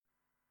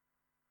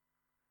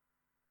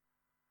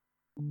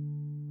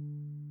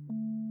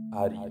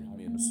Área -1.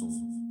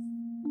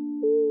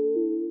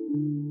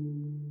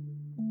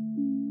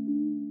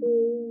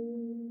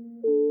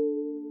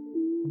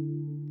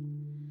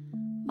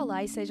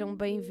 Olá e sejam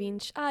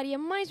bem-vindos à área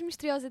mais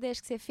misteriosa da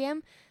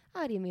ESC-FM,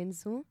 a Área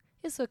 -1.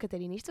 Eu sou a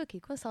Catarina e estou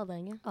aqui com a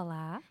Saldanha.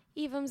 Olá.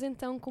 E vamos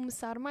então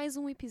começar mais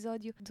um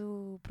episódio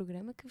do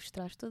programa que vos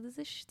traz todas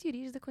as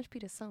teorias da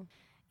conspiração.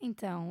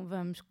 Então,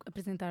 vamos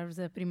apresentar-vos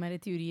a primeira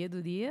teoria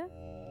do dia.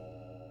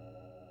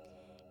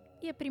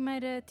 E a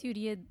primeira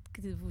teoria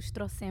que vos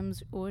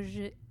trouxemos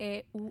hoje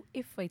é o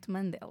efeito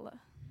Mandela.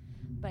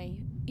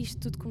 Bem, isto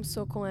tudo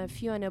começou com a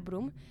Fiona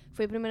Broom.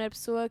 Foi a primeira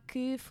pessoa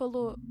que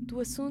falou do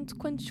assunto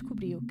quando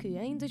descobriu que,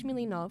 em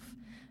 2009,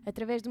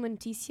 através de uma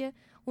notícia,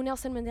 o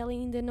Nelson Mandela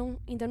ainda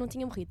não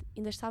tinha morrido,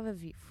 ainda estava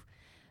vivo.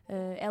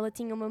 Ela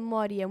tinha uma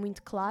memória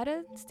muito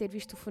clara de ter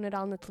visto o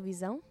funeral na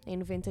televisão, em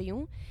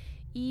 91,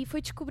 e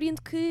foi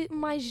descobrindo que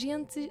mais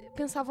gente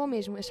pensava o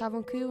mesmo.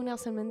 Achavam que o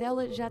Nelson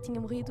Mandela já tinha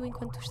morrido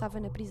enquanto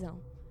estava na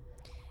prisão.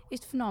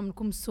 Este fenómeno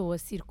começou a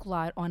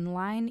circular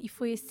online e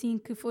foi assim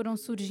que foram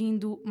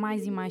surgindo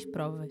mais e mais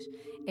provas.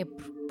 É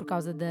por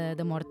causa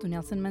da morte do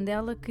Nelson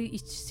Mandela que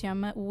isto se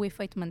chama o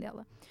efeito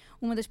Mandela.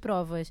 Uma das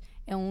provas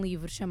é um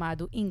livro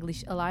chamado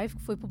English Alive,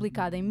 que foi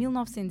publicado em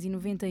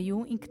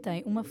 1991 e que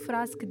tem uma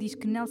frase que diz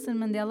que Nelson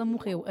Mandela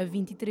morreu a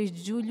 23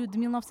 de julho de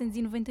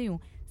 1991,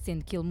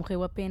 sendo que ele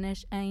morreu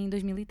apenas em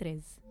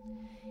 2013.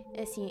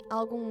 Assim,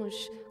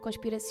 alguns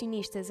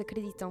conspiracionistas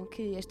acreditam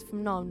que este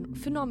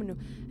fenómeno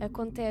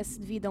acontece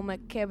devido a uma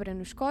quebra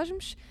nos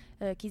cosmos,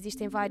 que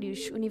existem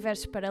vários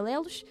universos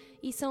paralelos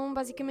e são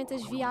basicamente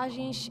as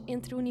viagens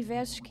entre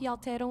universos que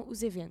alteram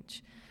os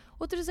eventos.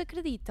 Outros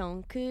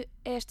acreditam que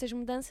estas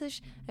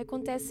mudanças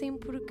acontecem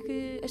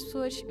porque as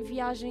pessoas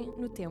viajem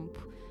no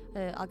tempo.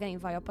 Alguém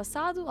vai ao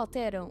passado,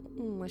 altera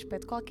um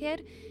aspecto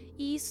qualquer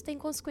e isso tem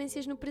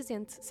consequências no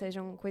presente,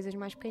 sejam coisas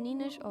mais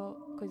pequeninas ou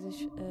coisas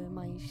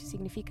mais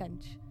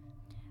significantes.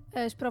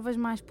 As provas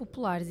mais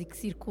populares e que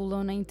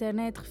circulam na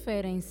internet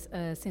referem-se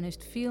a cenas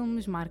de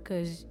filmes,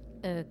 marcas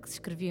que se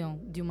escreviam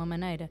de uma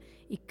maneira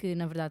e que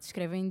na verdade se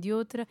escrevem de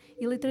outra,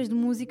 e letras de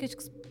músicas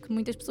que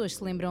muitas pessoas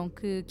se lembram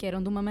que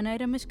eram de uma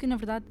maneira, mas que na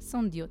verdade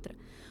são de outra.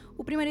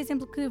 O primeiro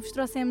exemplo que vos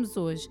trouxemos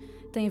hoje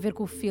tem a ver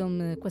com o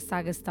filme, com a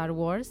saga Star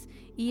Wars,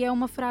 e é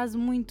uma frase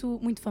muito,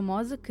 muito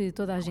famosa que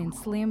toda a gente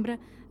se lembra,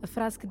 a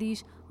frase que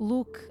diz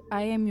 "Luke,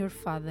 I am your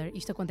father".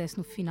 Isto acontece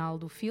no final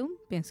do filme,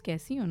 penso que é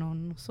assim, eu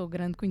não sou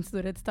grande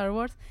conhecedora de Star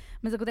Wars,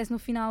 mas acontece no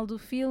final do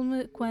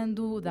filme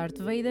quando o Darth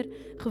Vader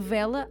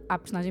revela à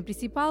personagem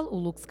principal, o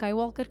Luke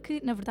Skywalker,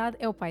 que na verdade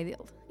é o pai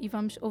dele. E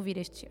vamos ouvir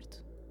este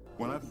certo.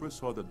 When I first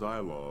saw the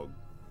dialogue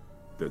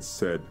that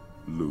said,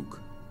 "Luke,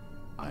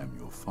 I am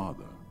your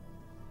father,"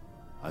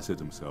 I said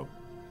to myself,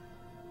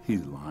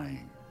 he's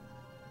lying.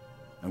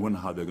 I wonder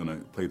how they're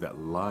going to play that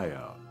lie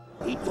out.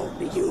 He told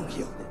me you killed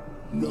him.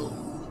 No,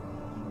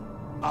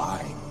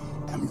 I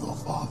am your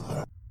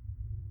father.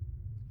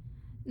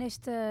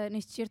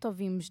 Neste certo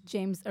ouvimos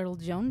James Earl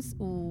Jones,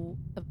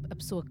 a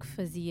pessoa que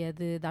fazia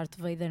de Darth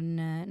Vader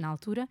na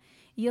altura,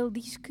 e ele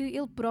diz que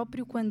ele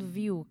próprio, quando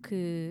viu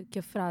que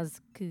a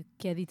frase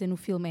que é dita no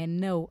filme é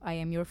 "No,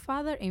 I am your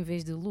father", em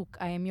vez de "Luke,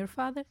 I am your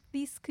father",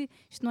 disse que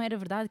isto não era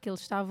verdade, que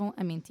eles estavam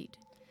a mentir.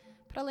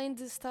 Para além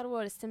de Star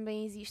Wars,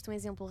 também existe um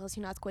exemplo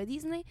relacionado com a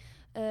Disney,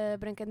 a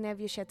Branca de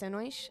Neve e os Sete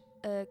Anões,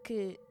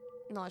 que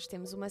nós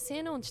temos uma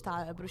cena onde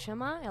está a bruxa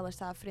má, ela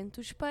está à frente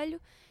do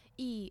espelho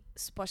e,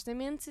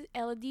 supostamente,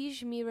 ela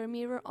diz "Mirror,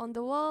 mirror on the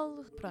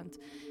wall", pronto.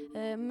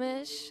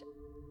 Mas,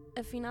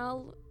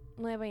 afinal,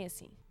 não é bem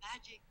assim.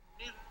 Magic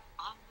mirror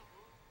on the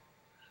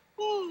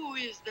wall. Who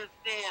is the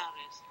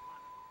fairest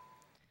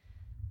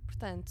one?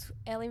 Portanto,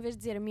 ela, em vez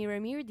de dizer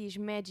 "Mirror, mirror", diz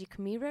 "Magic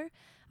mirror".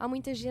 Há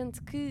muita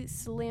gente que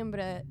se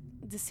lembra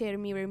de ser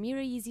 "Mirror,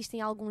 mirror" e existem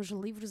alguns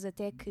livros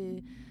até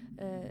que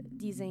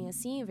dizem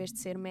assim, em vez de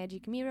ser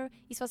 "Magic mirror".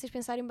 E se vocês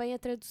pensarem bem, a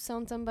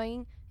tradução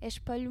também é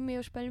espelho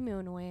meu",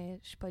 não é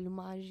espelho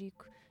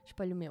mágico,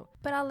 espelho meu.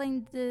 Para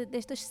além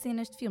destas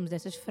cenas de filmes,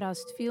 destas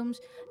frases de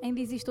filmes, ainda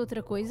existe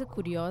outra coisa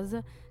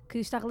curiosa que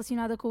está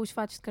relacionada com os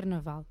fatos de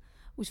carnaval.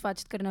 Os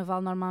fatos de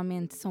carnaval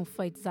normalmente são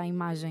feitos à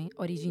imagem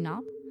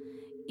original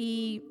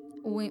e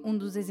um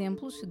dos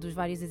exemplos, dos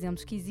vários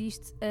exemplos que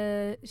existe,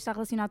 está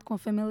relacionado com a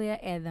família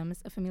Addams.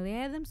 A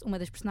família Addams, uma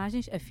das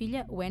personagens, a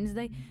filha,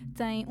 Wednesday,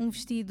 tem um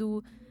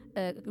vestido,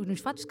 nos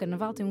fatos de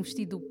carnaval, tem um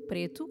vestido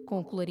preto com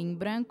um colarinho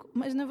branco,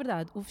 mas na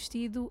verdade o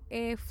vestido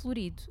é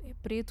florido, é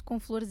preto com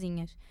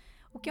florzinhas.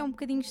 O que é um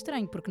bocadinho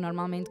estranho, porque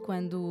normalmente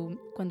quando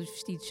os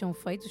vestidos são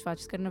feitos, os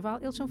fatos de carnaval,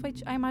 eles são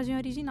feitos à imagem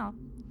original.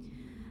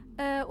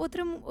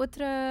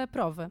 Outra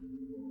prova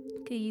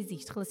que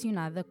existe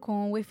relacionada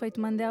com o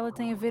efeito Mandela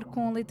tem a ver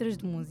com letras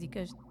de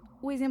músicas.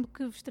 O exemplo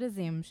que vos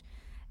trazemos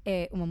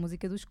é uma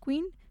música dos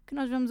Queen, que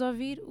nós vamos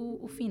ouvir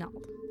o final.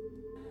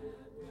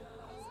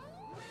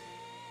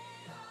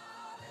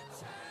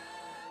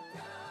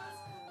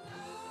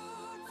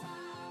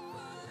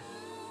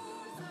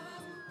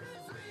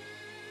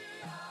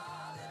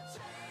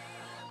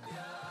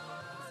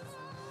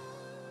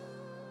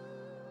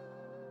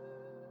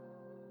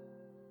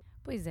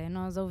 Pois é,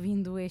 nós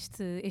ouvindo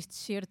este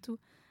excerto,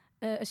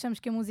 achamos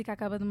que a música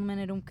acaba de uma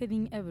maneira um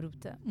bocadinho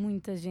abrupta.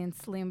 Muita gente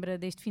se lembra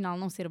deste final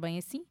não ser bem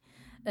assim,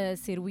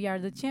 ser We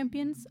Are the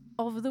Champions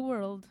of the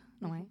World,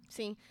 não é?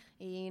 Sim,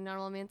 e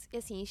normalmente,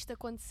 assim, isto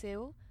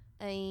aconteceu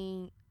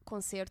em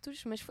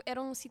concertos, mas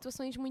eram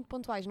situações muito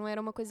pontuais, não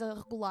era uma coisa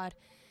regular.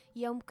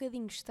 E é um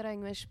bocadinho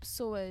estranho as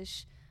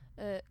pessoas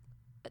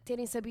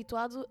terem-se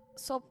habituado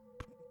só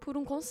por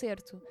um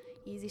concerto.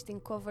 E existem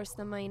covers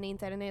também na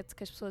internet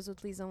que as pessoas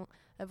utilizam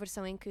a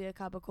versão em que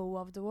acaba com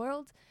o Of the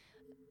World.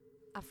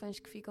 Há fãs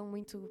que ficam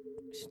muito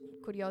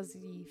curiosos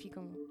e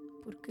ficam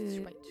porque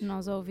suspeitos.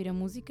 nós ao ouvir a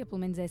música, pelo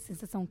menos é a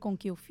sensação com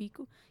que eu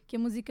fico, que a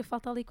música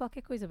falta ali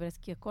qualquer coisa, parece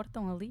que a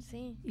cortam ali.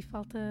 Sim. E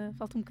falta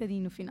um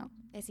bocadinho no final.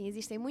 É assim,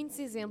 existem muitos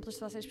exemplos,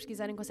 se vocês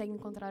pesquisarem conseguem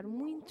encontrar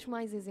muitos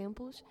mais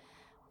exemplos,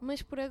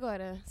 mas por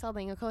agora,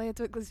 Saldanha, qual é a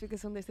tua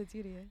classificação desta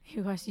teoria?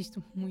 Eu acho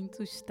isto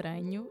muito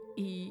estranho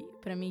e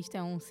para mim isto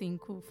é um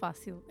 5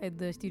 fácil, é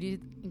das teorias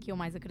em que eu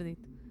mais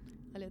acredito.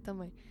 Olha,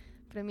 também,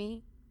 para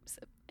mim,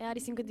 a Área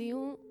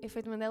 51,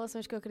 Efeito Mandela são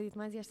as que eu acredito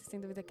mais e esta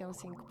sem dúvida que é um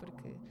 5,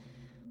 porque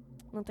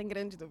não tenho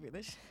grandes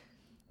dúvidas.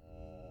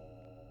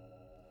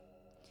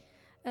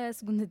 A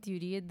segunda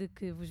teoria de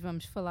que vos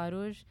vamos falar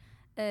hoje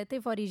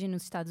teve origem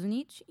nos Estados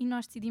Unidos e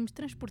nós decidimos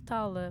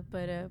transportá-la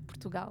para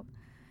Portugal.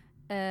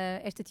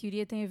 Esta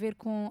teoria tem a ver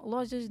com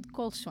lojas de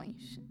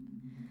colchões.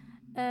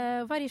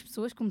 Várias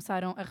pessoas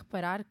começaram a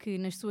reparar que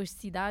nas suas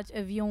cidades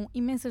haviam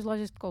imensas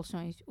lojas de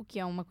colchões, o que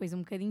é uma coisa um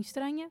bocadinho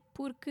estranha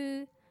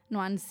porque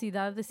não há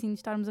necessidade assim de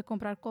estarmos a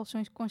comprar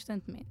colchões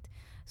constantemente.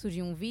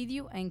 Surgiu um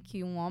vídeo em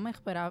que um homem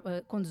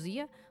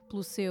conduzia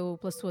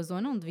pela sua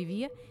zona onde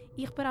vivia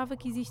e reparava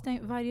que existem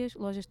várias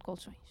lojas de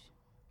colchões.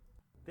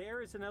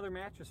 There is another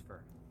mattress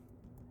firm.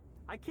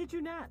 I kid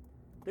you not.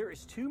 There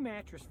is 2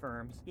 mattress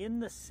firms in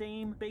the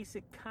same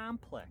basic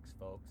complex,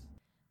 folks.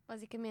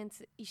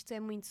 Basicamente, isto é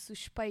muito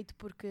suspeito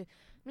porque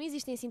não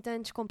existem assim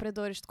tantos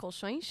compradores de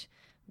colchões,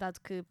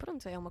 dado que,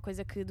 pronto, é uma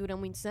coisa que dura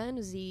muitos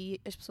anos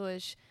e as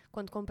pessoas,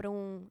 quando compram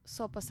um,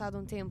 só passado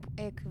um tempo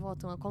é que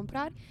voltam a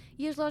comprar.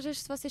 E as lojas,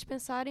 se vocês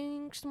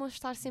pensarem, costumam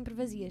estar sempre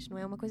vazias, não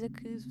é uma coisa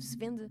que se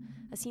vende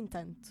assim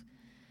tanto.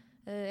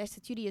 Esta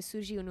teoria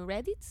surgiu no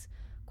Reddit,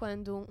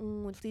 quando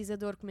um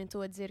utilizador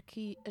comentou a dizer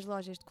que as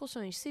lojas de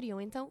colchões seriam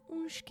então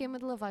um esquema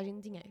de lavagem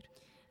de dinheiro.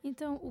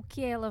 Então, o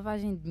que é a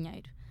lavagem de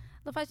dinheiro?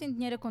 Lavagem de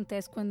dinheiro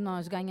acontece quando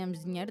nós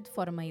ganhamos dinheiro de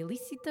forma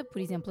ilícita, por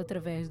exemplo,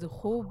 através de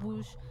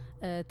roubos,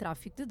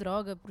 tráfico de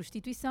droga,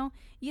 prostituição,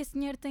 e esse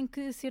dinheiro tem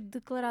que ser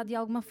declarado de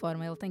alguma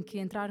forma, ele tem que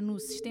entrar no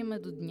sistema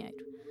do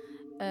dinheiro.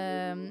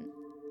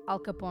 Al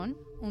Capone,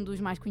 um dos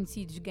mais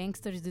conhecidos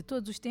gangsters de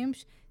todos os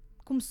tempos,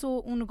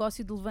 começou um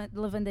negócio de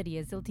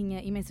lavandarias. Ele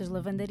tinha imensas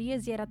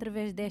lavandarias e era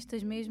através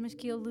destas mesmas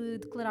que ele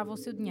declarava o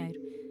seu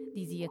dinheiro.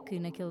 Dizia que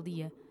naquele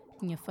dia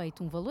tinha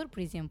feito um valor, por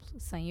exemplo,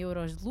 100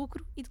 euros de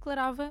lucro e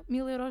declarava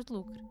 1000 euros de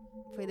lucro.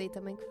 Foi daí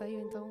também que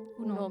veio então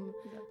o nome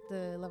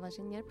de lavagem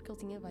de dinheiro, porque ele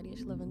tinha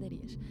várias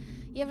lavandarias.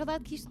 E é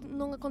verdade que isto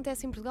não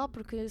acontece em Portugal,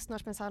 porque se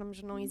nós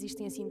pensarmos não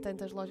existem assim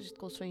tantas lojas de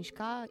colchões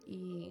cá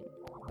e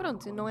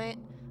pronto, não é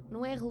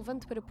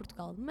relevante para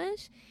Portugal,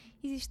 mas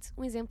existe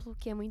um exemplo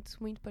que é muito,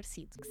 muito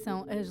parecido. Que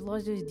são as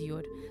lojas de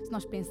ouro. Se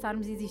nós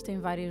pensarmos, existem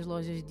várias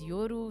lojas de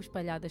ouro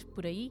espalhadas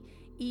por aí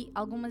e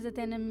algumas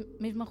até na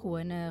mesma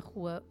rua. Na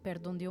rua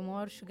perto de onde eu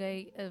moro,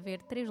 cheguei a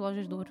ver 3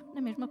 lojas de ouro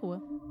na mesma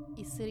rua.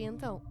 Isso seria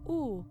então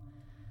o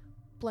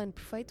plano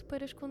perfeito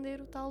para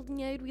esconder o tal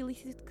dinheiro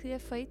ilícito que é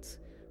feito,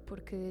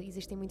 porque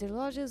existem muitas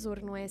lojas,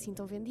 ouro não é assim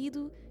tão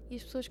vendido e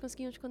as pessoas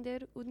conseguiam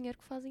esconder o dinheiro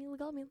que fazem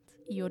ilegalmente.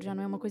 E ouro já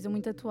não é uma coisa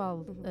muito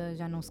atual,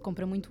 já não se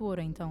compra muito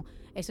ouro, então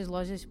estas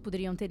lojas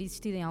poderiam ter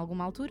existido em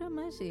alguma altura,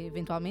 mas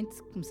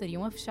eventualmente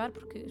começariam a fechar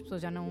porque as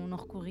pessoas já não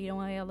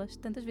recorriam a elas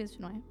tantas vezes,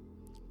 não é?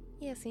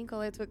 E é assim,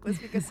 qual é a tua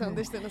classificação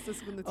desta nossa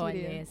segunda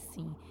teoria? Olha, é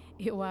assim,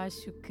 eu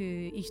acho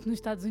que isto nos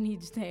Estados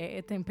Unidos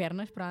tem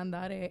pernas para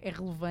andar, é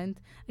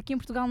relevante. Aqui em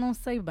Portugal não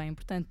sei bem,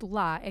 portanto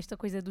lá esta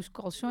coisa dos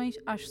colchões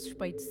acho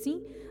suspeito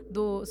sim,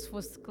 se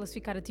fosse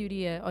classificar a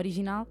teoria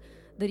original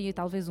daria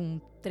talvez um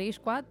 3,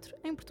 4,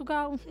 em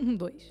Portugal um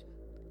 2.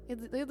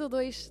 Eu dou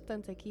 2,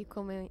 tanto aqui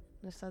como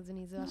nos Estados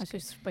Unidos. Eu acho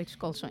Achas suspeitos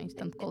colchões,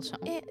 tanto colchão?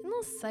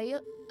 Não sei,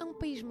 é um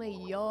país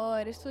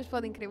maior, as pessoas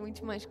podem querer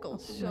muito mais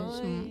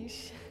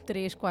colchões.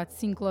 3, 4,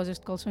 5 lojas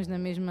de colchões no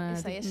mesmo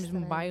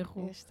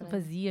bairro,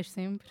 vazias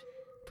sempre.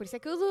 Por isso é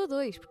que eu dou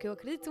 2, porque eu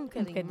acredito um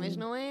bocadinho, mas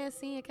não é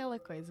assim aquela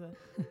coisa.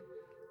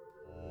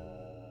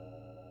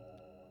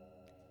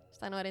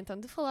 Está na hora então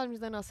de falarmos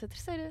da nossa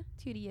terceira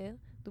teoria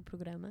do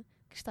programa,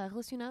 que está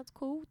relacionado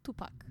com o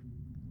Tupac.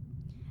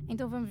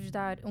 Então vamos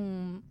dar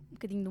um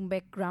bocadinho de um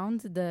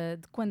background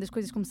de quando as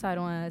coisas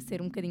começaram a ser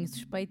um bocadinho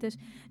suspeitas.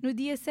 No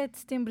dia 7 de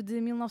setembro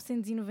de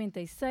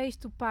 1996,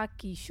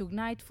 Tupac e Suge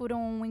Knight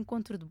foram a um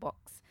encontro de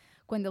boxe.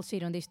 Quando eles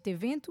saíram deste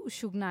evento, o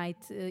Suge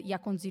Knight ia a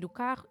conduzir o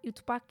carro e o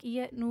Tupac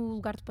ia no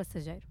lugar de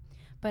passageiro.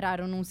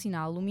 Pararam num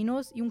sinal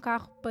luminoso e um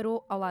carro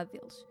parou ao lado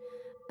deles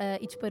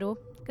e disparou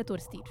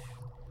 14 tiros.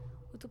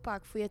 O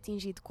Tupac foi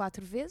atingido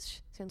 4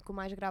 vezes, sendo que o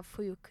mais grave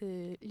foi o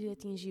que lhe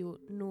atingiu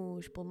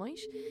nos pulmões,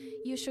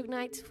 e o Suge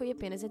Knight foi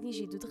apenas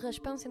atingido de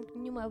raspão, sendo que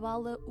nenhuma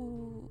bala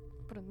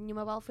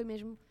foi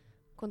mesmo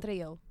contra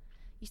ele.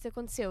 Isto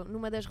aconteceu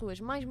numa das ruas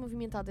mais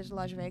movimentadas de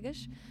Las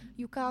Vegas,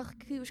 e o carro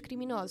que os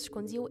criminosos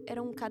conduziam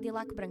era um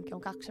Cadillac branco, que é um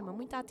carro que chama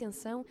muita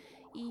atenção,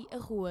 e a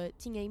rua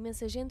tinha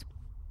imensa gente,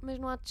 mas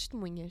não há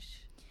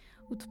testemunhas.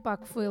 O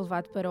Tupac foi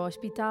levado para o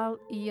hospital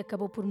e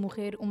acabou por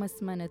morrer uma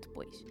semana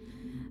depois.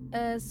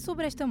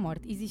 Sobre esta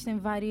morte existem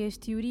várias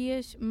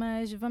teorias,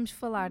 mas vamos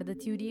falar da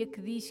teoria que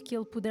diz que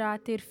ele poderá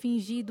ter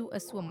fingido a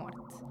sua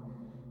morte.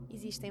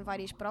 Existem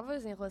várias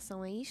provas em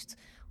relação a isto.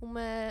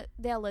 Uma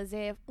delas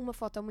é uma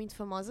foto muito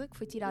famosa que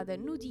foi tirada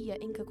no dia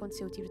em que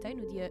aconteceu o tiroteio,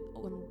 no dia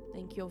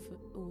em que houve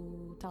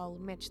o tal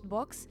match de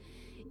boxe,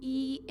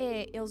 e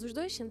é eles os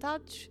dois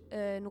sentados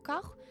no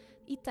carro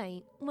e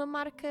tem uma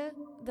marca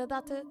da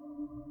data,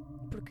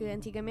 porque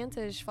antigamente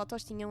as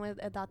fotos tinham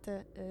a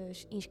data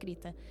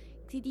inscrita,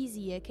 que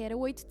dizia que era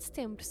 8 de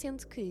setembro,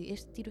 sendo que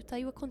este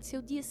tiroteio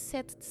aconteceu dia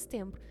 7 de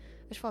setembro.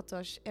 As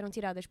fotos eram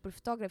tiradas por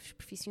fotógrafos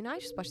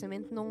profissionais,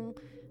 supostamente não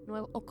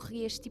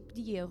ocorria este tipo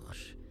de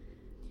erros.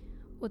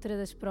 Outra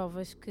das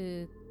provas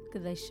que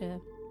deixa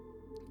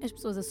as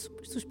pessoas a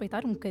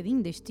suspeitar um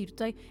bocadinho deste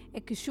tiroteio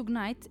é que Suge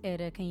Knight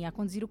era quem ia a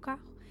conduzir o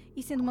carro,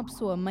 e sendo uma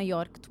pessoa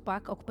maior que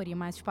Tupac, ocuparia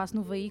mais espaço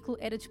no veículo,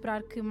 era de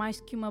esperar que mais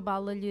do que uma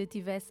bala lhe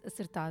tivesse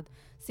acertado,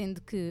 sendo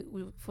que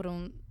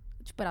foram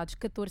disparados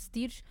 14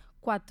 tiros,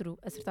 4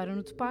 acertaram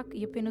no Tupac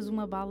e apenas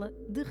uma bala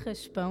de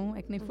raspão,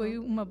 é que nem foi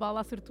uma bala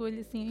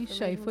acertou-lhe assim em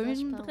cheio, foi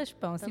mesmo de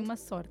raspão, assim uma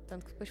sorte.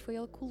 Tanto que depois foi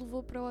ele que o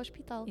levou para o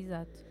hospital.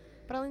 Exato.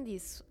 Para além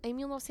disso, em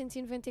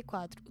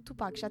 1994, o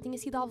Tupac já tinha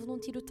sido alvo de um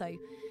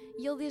tiroteio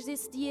e ele desde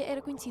esse dia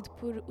era conhecido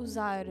por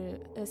usar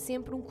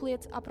sempre um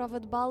colete à prova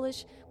de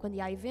balas quando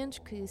ia a eventos,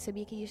 que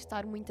sabia que ia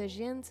estar muita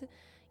gente,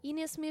 e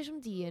nesse mesmo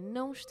dia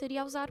não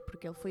estaria a usar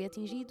porque ele foi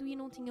atingido e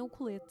não tinha o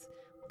colete,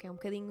 o que é um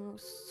bocadinho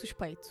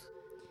suspeito.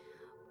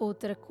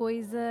 Outra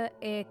coisa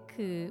é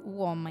que o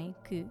homem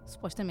que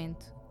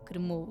supostamente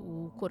cremou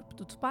o corpo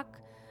do Tupac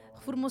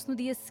reformou-se no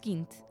dia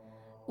seguinte,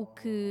 o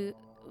que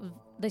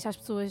deixa as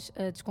pessoas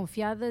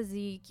desconfiadas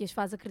e que as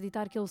faz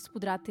acreditar que ele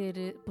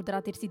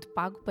poderá ter sido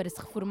pago para se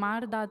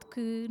reformar, dado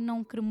que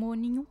não cremou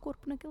nenhum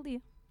corpo naquele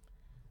dia.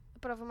 A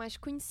prova mais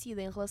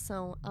conhecida em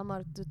relação à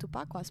morte de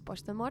Tupac, ou à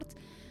suposta morte,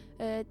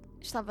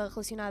 estava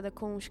relacionada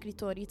com um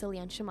escritor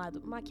italiano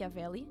chamado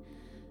Machiavelli.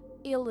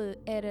 Ele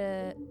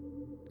era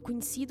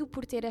conhecido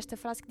por ter esta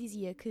frase que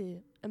dizia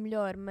que a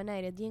melhor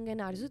maneira de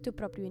enganares o teu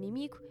próprio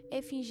inimigo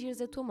é fingires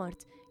a tua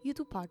morte. E o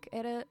Tupac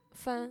era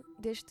fã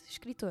deste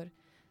escritor.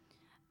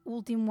 O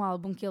último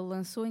álbum que ele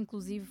lançou,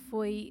 inclusive,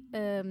 foi...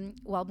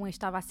 o álbum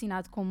estava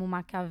assinado como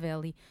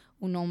Machiavelli,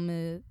 o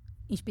nome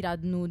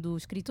inspirado no do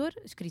escritor,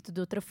 escrito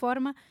de outra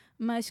forma,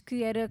 mas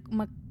que era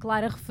uma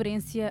clara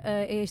referência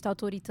a este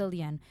autor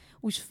italiano.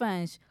 Os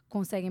fãs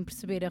conseguem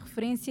perceber a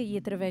referência e,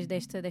 através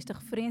desta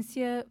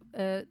referência,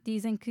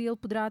 dizem que ele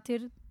poderá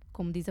ter,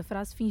 como diz a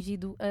frase,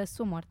 fingido a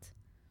sua morte.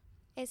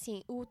 É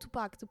assim, o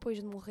Tupac, depois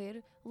de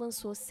morrer,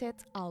 lançou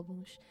 7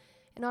 álbuns.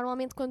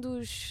 Normalmente, quando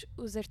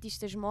os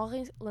artistas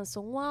morrem,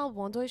 lançam um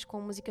álbum ou 2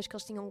 com músicas que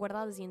eles tinham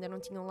guardadas e ainda não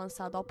tinham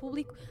lançado ao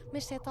público,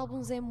 mas 7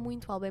 álbuns é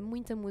muito álbum, é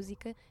muita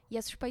música, e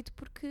é suspeito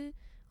porque,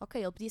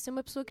 ok, ele podia ser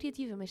uma pessoa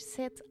criativa, mas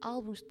 7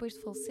 álbuns depois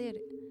de falecer.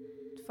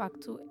 De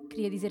facto,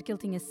 queria dizer que ele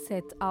tinha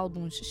 7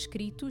 álbuns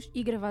escritos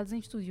e gravados em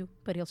estúdio,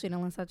 para eles serem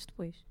lançados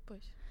depois.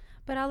 Pois.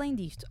 Para além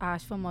disto, há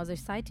as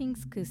famosas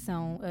sightings, que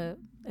são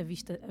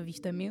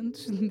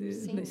avistamentos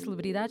das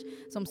celebridades.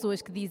 São pessoas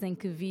que dizem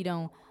que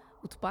viram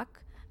o Tupac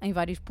em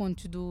vários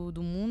pontos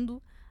do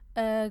mundo,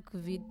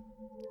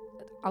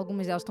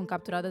 algumas delas estão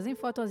capturadas em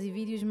fotos e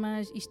vídeos,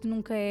 mas isto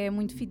nunca é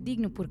muito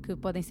fidedigno, porque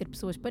podem ser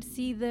pessoas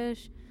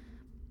parecidas,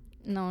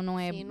 não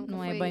é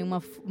bem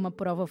uma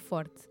prova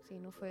forte. Sim,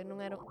 não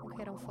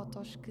eram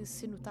fotos que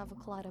se notava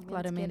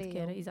claramente que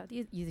era. Exato.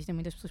 E existem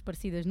muitas pessoas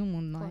parecidas no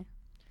mundo, não é?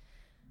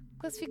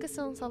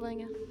 Classificação,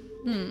 Saldanha.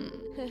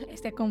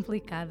 Esta é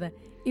complicada.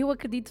 Eu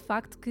acredito de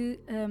facto que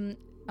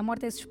a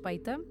morte é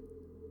suspeita.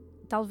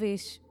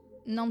 Talvez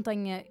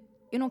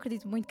eu não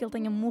acredito muito que ele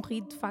tenha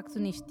morrido de facto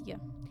neste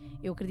dia.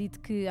 Eu acredito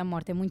que a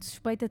morte é muito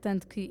suspeita,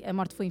 tanto que a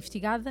morte foi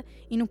investigada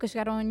e nunca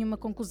chegaram a nenhuma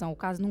conclusão. O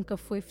caso nunca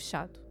foi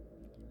fechado.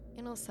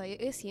 Eu não sei,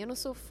 eu não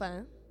sou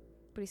fã,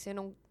 por isso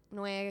eu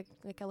não é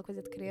aquela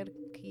coisa de querer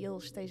que ele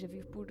esteja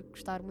vivo por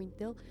gostar muito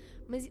dele,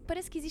 mas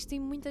parece que existem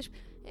muitas...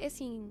 É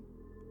assim,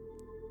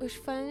 os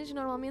fãs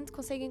normalmente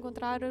conseguem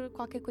encontrar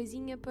qualquer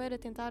coisinha para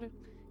tentar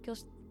que ele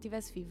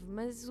estivesse vivo,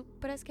 mas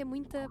parece que é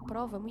muita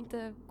prova,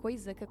 muita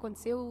coisa que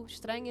aconteceu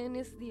estranha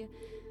nesse dia.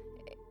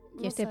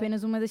 E esta é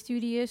apenas uma das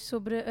teorias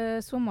sobre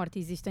a sua morte.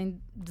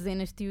 Existem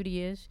dezenas de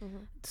teorias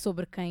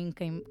sobre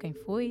quem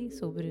foi,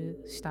 sobre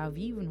se está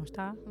vivo, não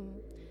está.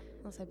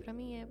 Não sei, para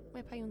mim é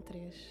para aí um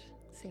 3.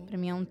 Sim. Para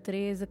mim é um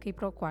 3 a cair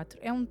para o 4.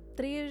 É um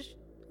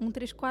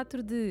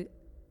 3-4 de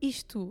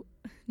isto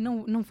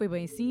não foi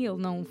bem assim, ele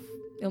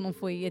não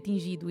foi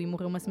atingido e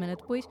morreu uma semana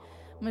depois,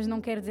 mas não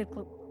quer dizer que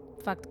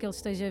de facto que ele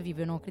esteja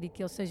vivo. Eu não acredito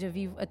que ele esteja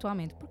vivo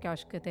atualmente, porque eu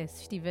acho que até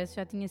se estivesse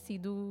já tinha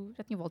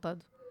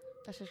voltado.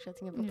 Achas que já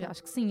tinha voltado?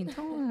 Acho que sim,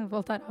 então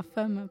voltar à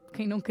fama,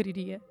 quem não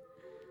quereria.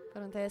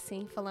 Pronto, é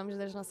assim, falamos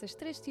das nossas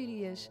 3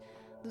 teorias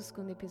do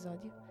segundo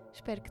episódio.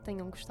 Espero que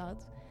tenham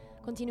gostado.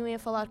 Continuem a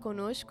falar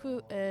connosco.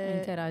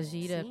 A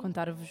interagir,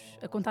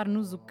 a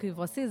contar-nos o que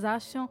vocês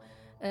acham,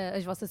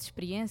 as vossas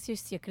experiências,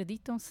 se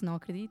acreditam, se não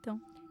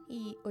acreditam.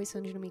 E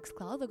ouçam-nos no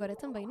Mixcloud, agora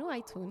também no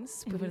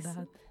iTunes. É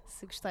verdade. Isso,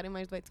 se gostarem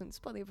mais do iTunes,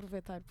 podem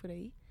aproveitar por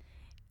aí.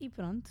 E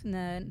pronto,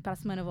 para a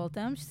semana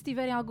voltamos. Se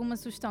tiverem alguma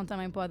sugestão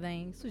também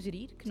podem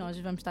sugerir, que nós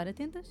vamos estar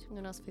atentas.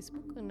 No nosso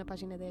Facebook, na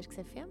página da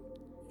ESC-FM.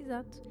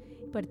 Exato.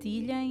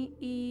 Partilhem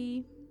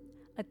e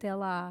até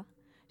lá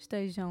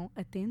estejam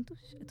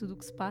atentos a tudo o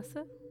que se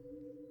passa.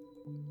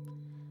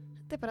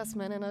 Até para a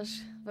semana,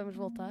 nós vamos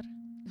voltar.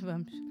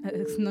 Vamos,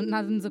 se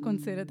nada nos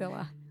acontecer até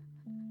lá.